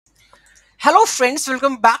Hello friends,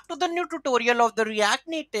 welcome back to the new tutorial of the React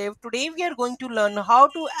Native. Today we are going to learn how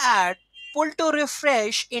to add pull to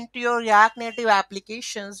refresh into your React Native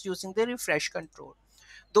applications using the refresh control.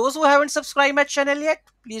 Those who haven't subscribed my channel yet,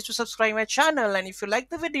 please do subscribe my channel, and if you like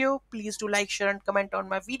the video, please do like, share and comment on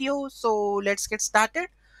my video. So let's get started.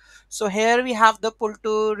 So here we have the pull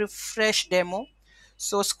to refresh demo.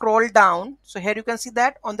 So scroll down. So here you can see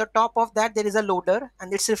that on the top of that there is a loader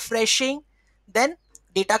and it's refreshing. Then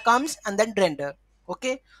data comes and then render.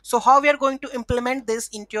 Okay. So how we are going to implement this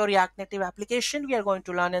into your React Native application, we are going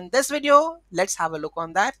to learn in this video. Let's have a look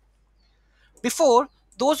on that. Before,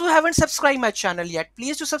 those who haven't subscribed my channel yet,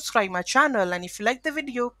 please do subscribe my channel, and if you like the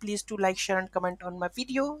video, please do like, share and comment on my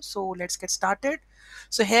video. So let's get started.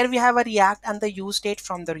 So here we have a React and the use state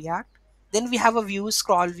from the React. Then we have a view,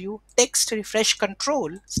 scroll view, text, refresh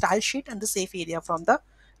control, style sheet and the safe area from the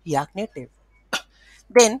React Native.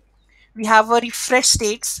 Then we have a refresh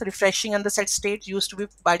states, refreshing and the set state used to be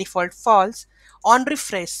by default false. On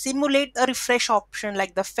refresh, simulate a refresh option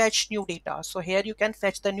like the fetch new data. So here you can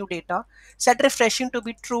fetch the new data, set refreshing to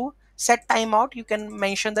be true, set timeout. You can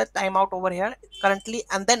mention the timeout over here currently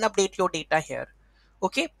and then update your data here.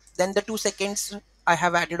 Okay, then the 2 seconds I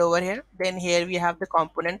have added over here. Then here we have the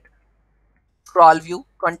component scroll view,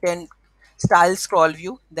 content style scroll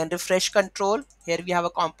view, then refresh control. Here we have a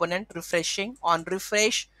component refreshing on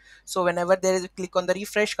refresh. So whenever there is a click on the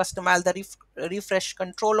refresh, customize the refresh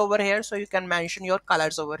control over here. So you can mention your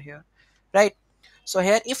colors over here, right? So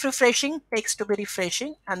here if refreshing takes to be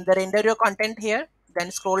refreshing and the render your content here,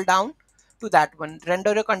 then scroll down to that one,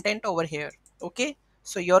 render your content over here. Okay,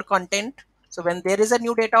 so your content, so when there is a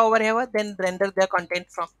new data over here, then render the content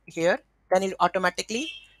from here, then it automatically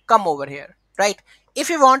come over here, right? If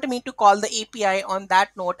you want me to call the API on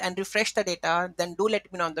that note and refresh the data, then do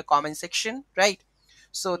let me know in the comment section, right?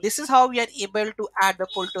 So this is how we are able to add the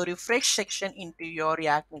pull to refresh section into your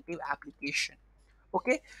React Native application.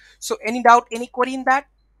 Okay, so any doubt, any query in that,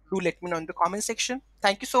 do let me know in the comment section.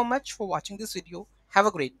 Thank you so much for watching this video. Have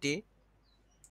a great day.